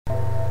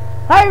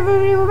Hi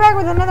everybody, we're back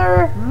with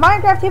another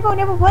Minecraft Hippo and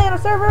Hippo play on a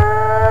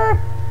server.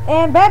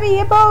 And Baby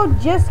Hippo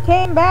just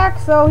came back,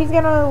 so he's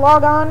gonna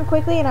log on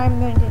quickly, and I'm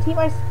going to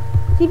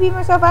TP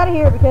myself out of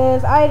here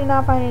because I did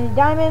not find any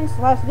diamonds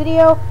last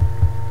video.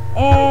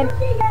 And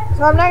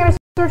so I'm not gonna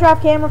search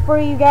off camera for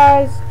you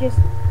guys. Just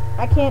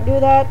I can't do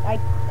that. I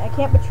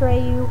can't betray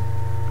you.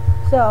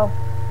 So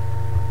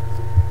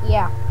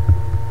yeah.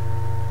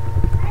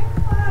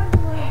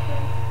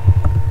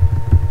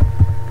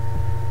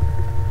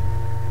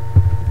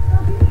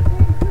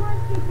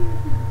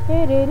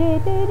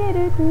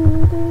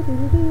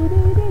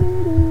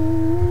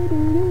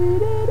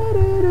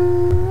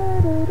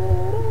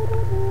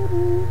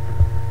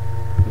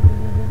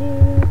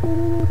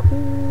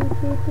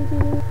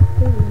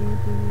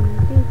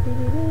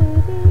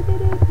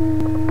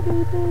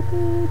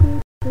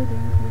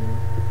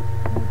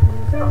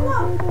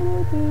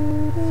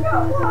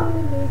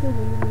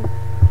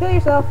 Kill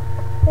yourself.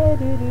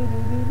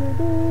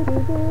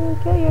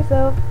 Kill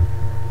yourself.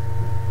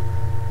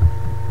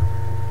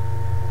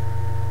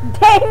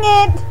 Dang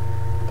it!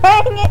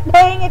 Dang it!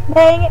 Dang it!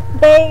 Dang it!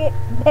 Dang it!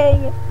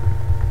 Dang it!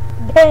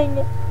 Dang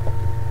it!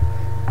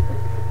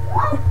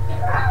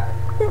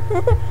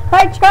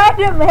 I tried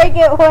to make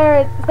it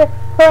where it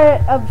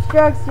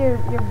obstructs your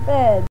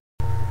bed.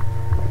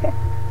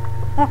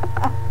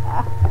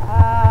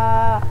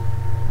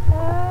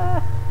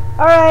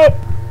 Alright.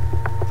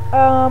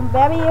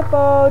 Baby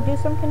Hippo, do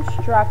some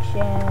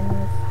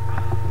constructions.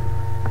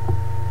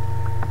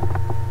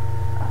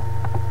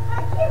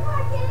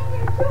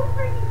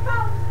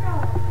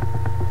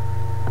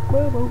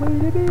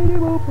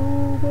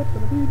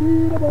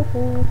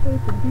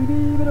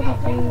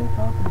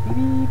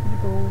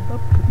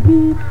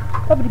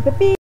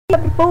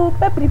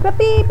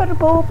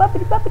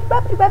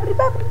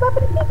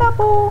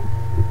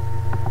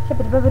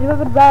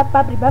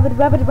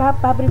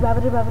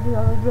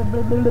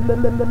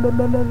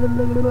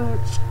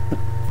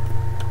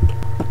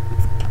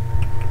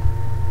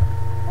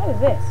 What is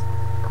this?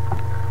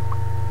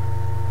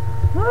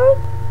 What?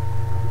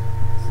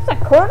 Is this a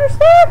corner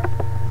stair?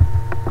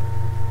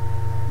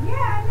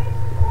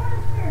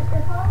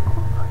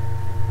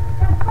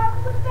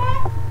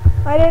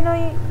 I didn't know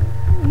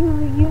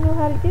you knew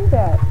how to do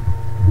that.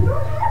 You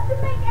don't have to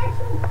make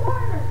actual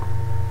corners.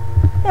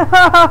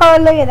 Oh,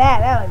 look at that.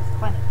 That looks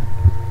funny.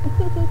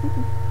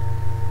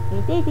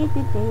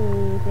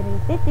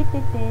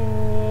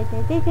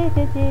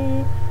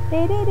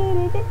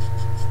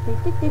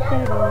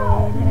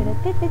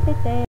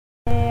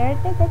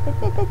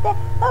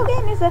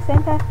 Logan is a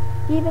Santa,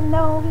 even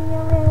though he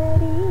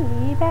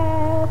already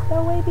passed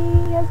away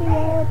because he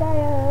had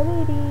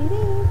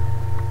diabetes.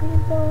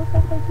 Even though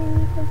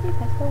because he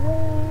passed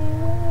away.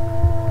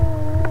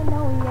 Well, no,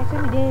 he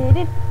actually did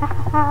it. Ha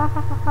ha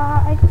ha ha ha.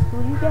 I just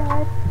told you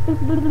that.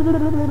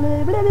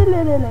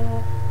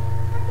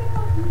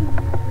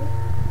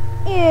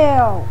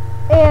 Ew.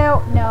 Ew.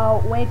 No,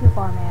 way too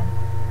far, man.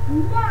 No.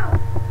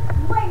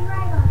 Wait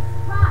right on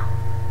spot.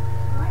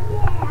 Oh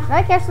yeah. Should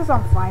I catch this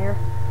on fire?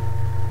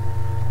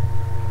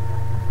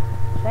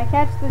 Should I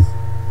catch this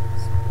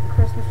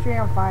Christmas tree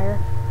on fire?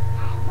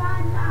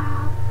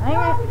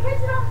 No,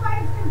 because it on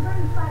fire, it's gonna burn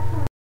the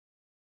platform.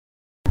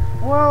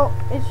 Well,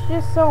 it's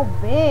just so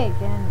big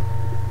and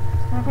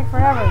it's gonna take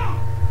forever.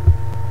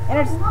 And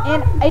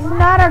it's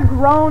not a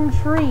grown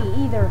tree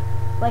either.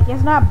 Like,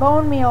 it's not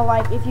bone meal.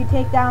 Like, if you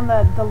take down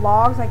the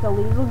logs, like the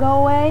leaves will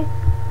go away.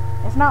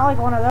 It's not like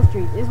one of those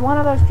trees. It's one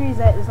of those trees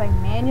that is like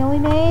manually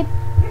made.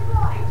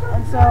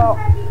 And so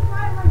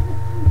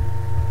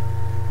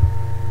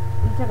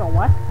you took a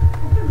what?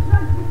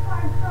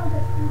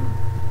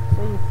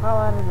 So you fell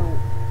out of the.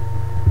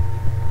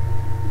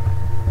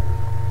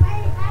 I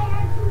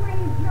had too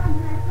many drugs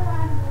and I fell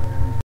out of the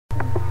room.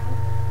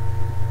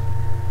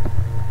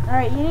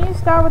 Alright, you need to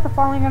start with the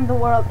falling under the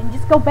world and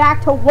just go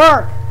back to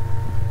work.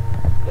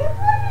 You're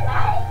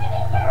not even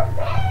in your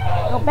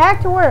bed. Go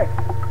back to work.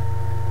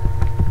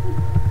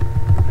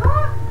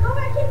 Go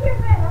back in your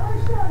bed. I want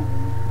to show you.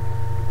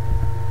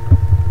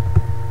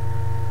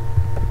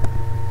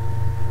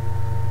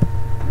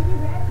 In your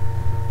bed?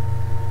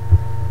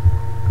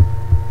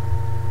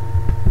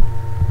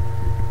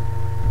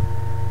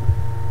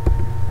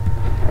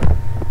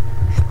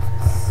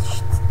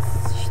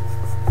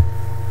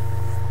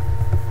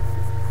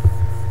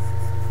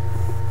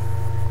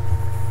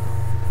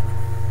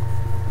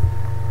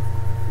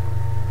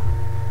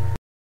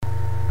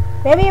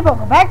 Baby Hippo,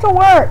 go back to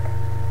work.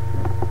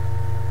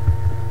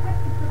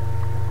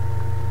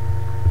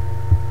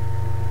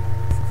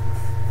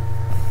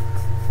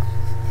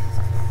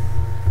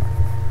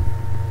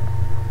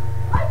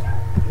 Why'd you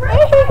break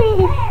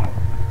my head?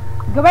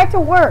 Go back to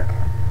work.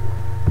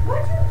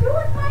 What'd you do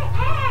with my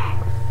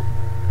axe?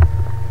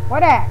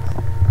 What axe?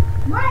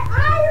 My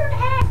iron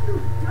axe, you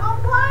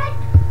dumb what?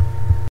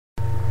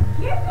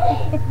 Give me!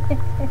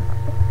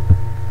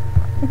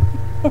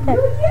 You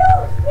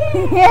used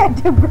it! Yeah,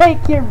 to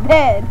break your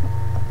bed.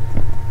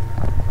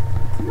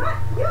 You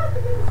have to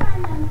do the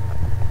sign then.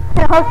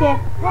 Okay.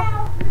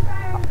 Now, the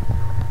sign.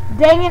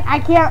 Dang it, I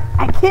can't.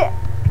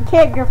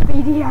 Can't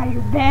graffiti on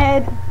your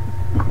bed.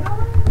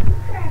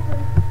 Cracker.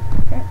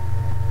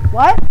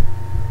 What?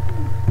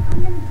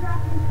 I'm gonna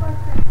drop in for a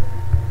cracker.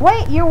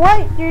 Wait, you're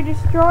what? You're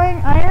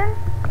destroying iron?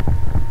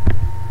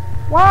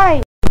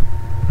 Why?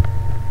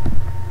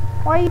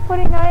 Why are you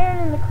putting iron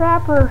in the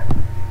crapper?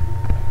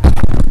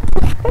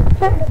 You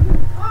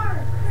are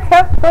a cracker.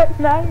 Stop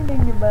putting iron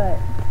in your butt.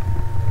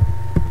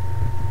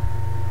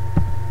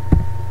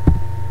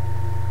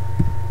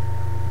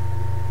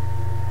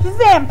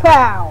 Shazam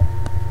pow!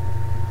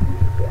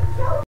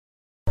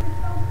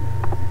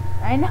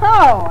 I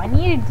know, I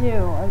needed to.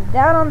 I was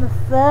down on the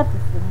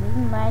surface and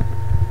didn't like it.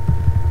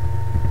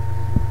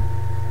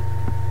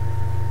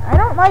 I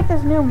don't like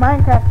this new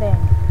Minecraft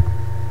thing.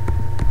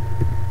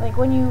 Like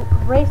when you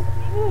race,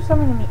 maybe there's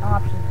something in the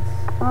options.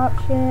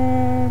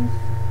 Options.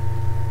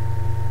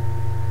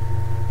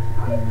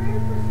 How many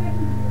frames per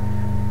second do you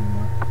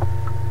have?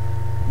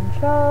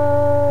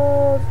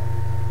 Controls.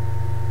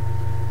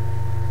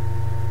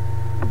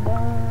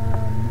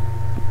 Done.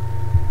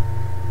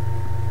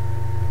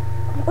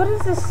 What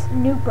is this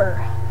snooper?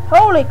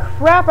 Holy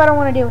crap, I don't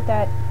want to deal with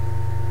that.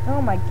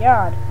 Oh my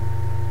god.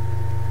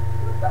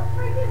 What the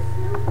frick is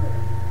Snooper?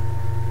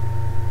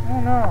 Oh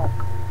no.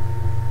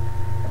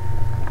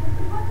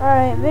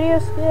 Alright, video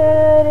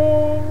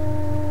splitting.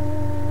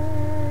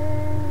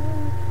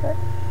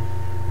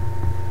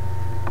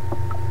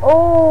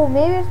 Oh,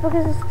 maybe it's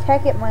because it's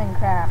Tech at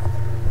Minecraft.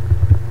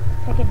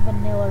 Tech at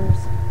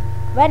Vanillas.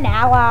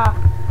 Vanilla.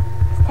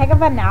 It's Tech at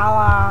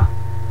Vanilla.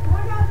 Oh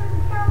my god, there's a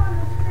cow on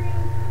the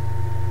screen.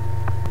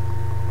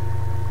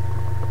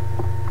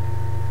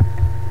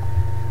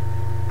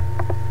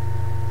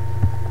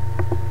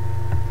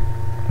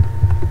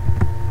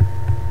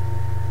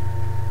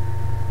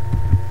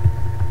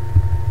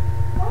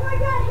 Oh my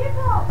god,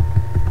 Hippo!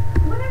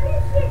 Whenever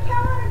you see a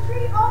cow on a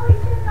tree, always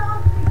hit an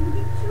object. You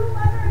get 2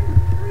 leather and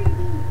 3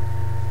 beef.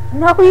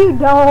 No, you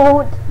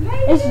don't. Yeah,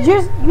 you It's did.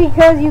 just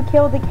because you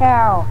killed the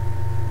cow. I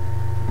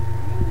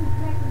didn't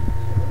exactly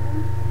kill him.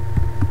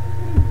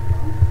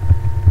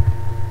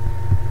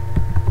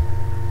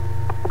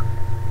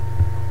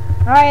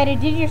 Alright, I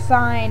did your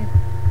sign.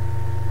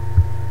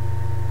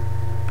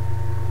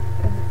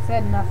 Because it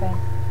said nothing.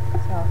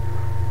 So.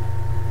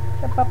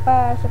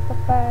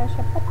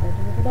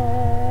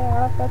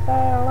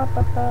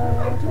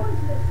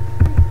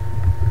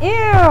 Ew!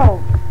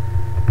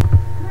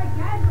 My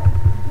dad likes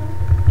to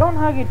jump. Don't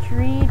hug a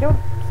tree. Don't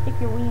stick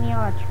your weenie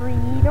on a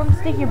tree. Don't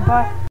stick your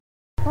butt.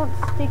 Don't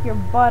stick your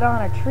butt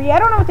on a tree. I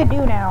don't know what to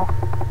do now.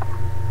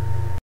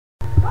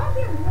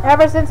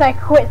 Ever since I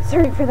quit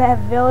searching for that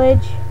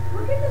village.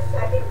 Look at the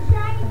second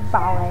giant chest.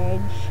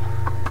 Village.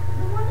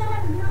 The one that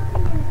has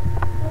nothing in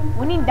it.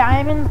 We need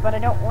diamonds, but I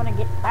don't want to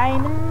get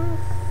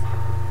diamonds.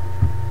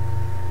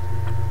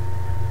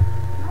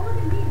 Now look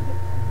at me to get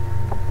some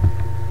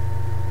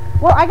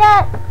diamonds. Well, I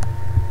got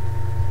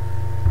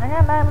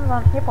diamonds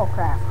on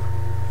Hippocraft.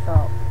 So,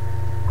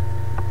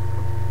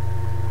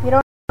 you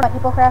don't know what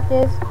Hippocraft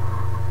is?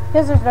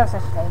 Because there's no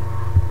such thing.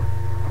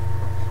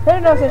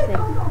 There's no such thing.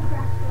 Cocoa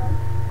Craft Club.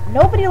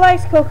 Nobody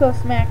likes Coco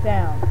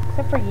Smackdown,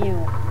 except for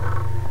you.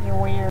 You're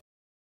weird.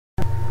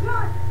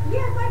 John, he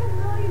has like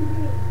 1,000,000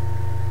 views.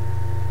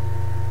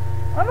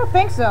 I don't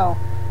think so.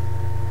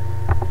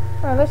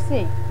 Alright, let's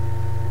see.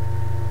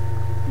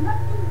 Not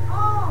in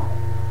all.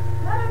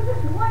 Not on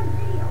just one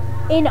video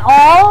now. In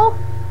all?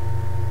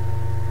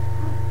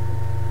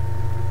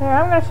 Here,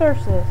 I'm gonna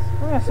search this.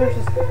 I'm gonna search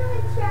this.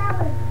 Cinnamon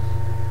Challenge.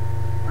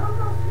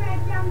 Coco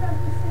Smackdown does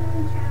the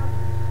Cinnamon Challenge.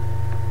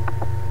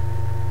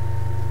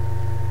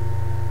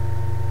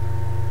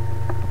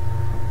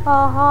 Ha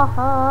ha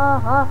ha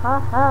ha ha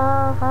ha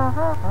ha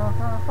ha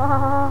ha ha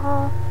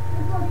ha.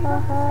 Hippo, do you know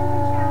what the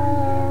Cinnamon Challenge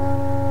is?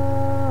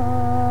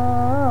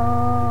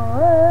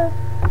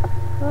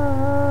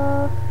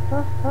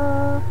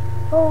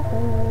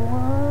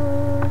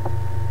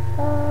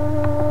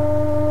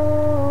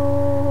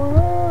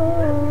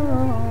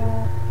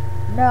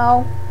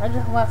 No, I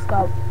just left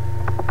out.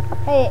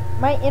 Hey,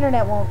 my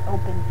internet won't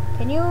open.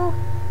 Can you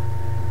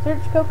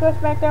search Coco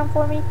Smackdown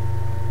for me?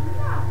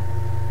 No.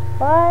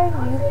 Fine,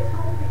 I'll you see his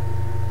home page.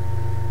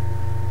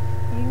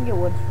 can get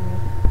woods for me.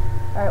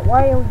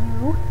 Alright,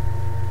 YOU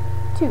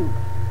 2.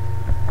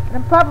 And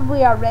I'm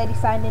probably already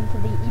signed into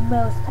the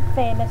most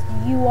famous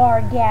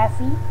UR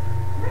Gassy.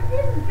 Let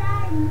this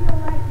guy in real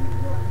life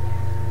is your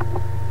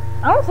dad.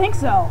 I don't think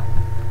so.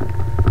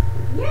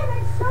 Yeah,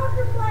 that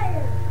soccer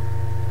player.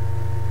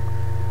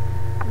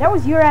 That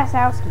was your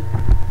Asowski.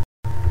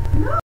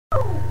 No,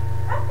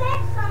 not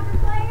that soccer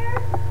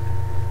player.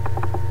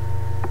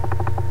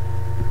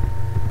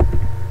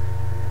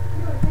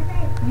 No, that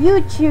guy.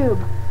 YouTube.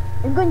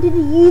 I'm going to the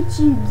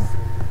YouTubes.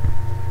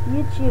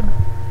 YouTube.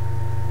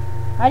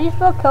 How do you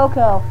spell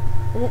Coco?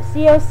 Is it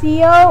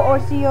C-O-C-O or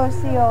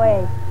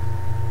C-O-C-O-A?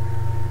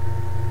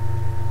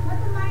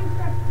 What's the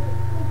Minecraft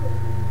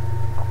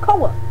like?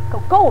 Cocoa.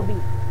 Cocoa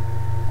bean.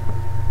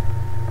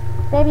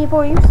 Baby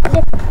boy, you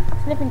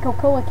sniffing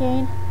cocoa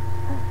cane.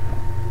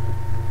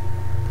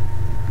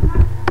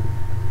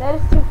 That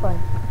is too fun.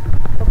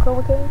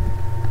 Cocoa cane?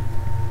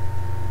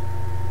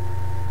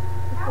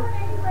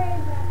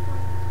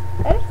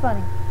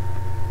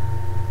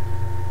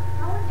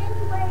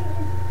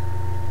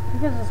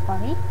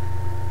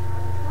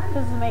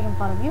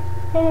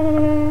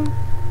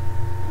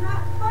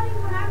 Not funny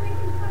when I'm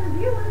making fun of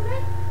you, is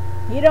it?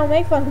 You don't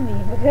make fun of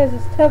me because the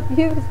stuff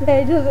you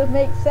say doesn't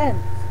make sense.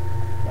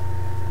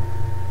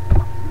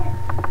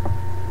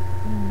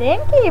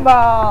 Dinky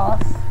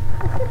balls.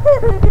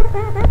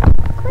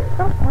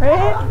 Go for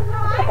it.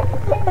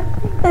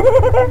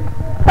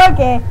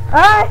 Okay,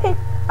 I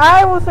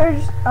will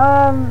search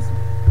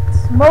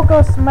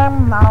Smoko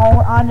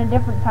Smamo on a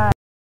different time.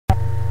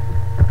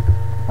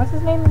 What's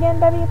his name again,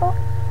 baby people?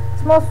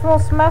 Smoko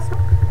Smash.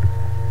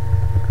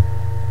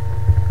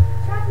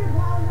 Chop your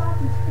balls off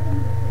and stick them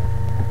in your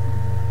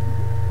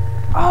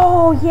face.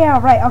 Oh yeah,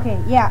 right. Okay,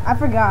 yeah, I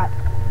forgot.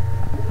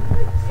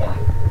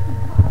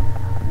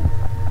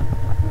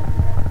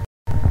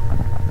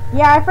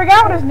 Yeah, I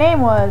forgot what his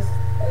name was.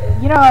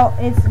 You know,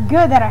 it's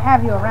good that I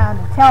have you around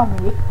to tell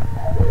me.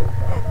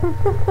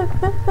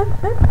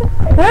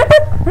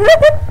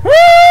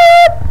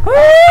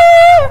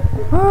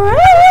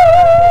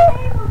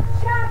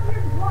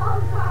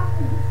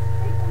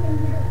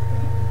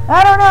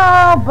 I don't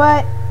know,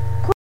 but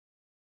please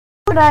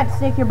do not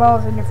stick your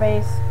balls in your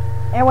face.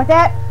 And with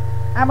that,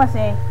 I'm gonna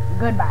say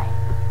goodbye.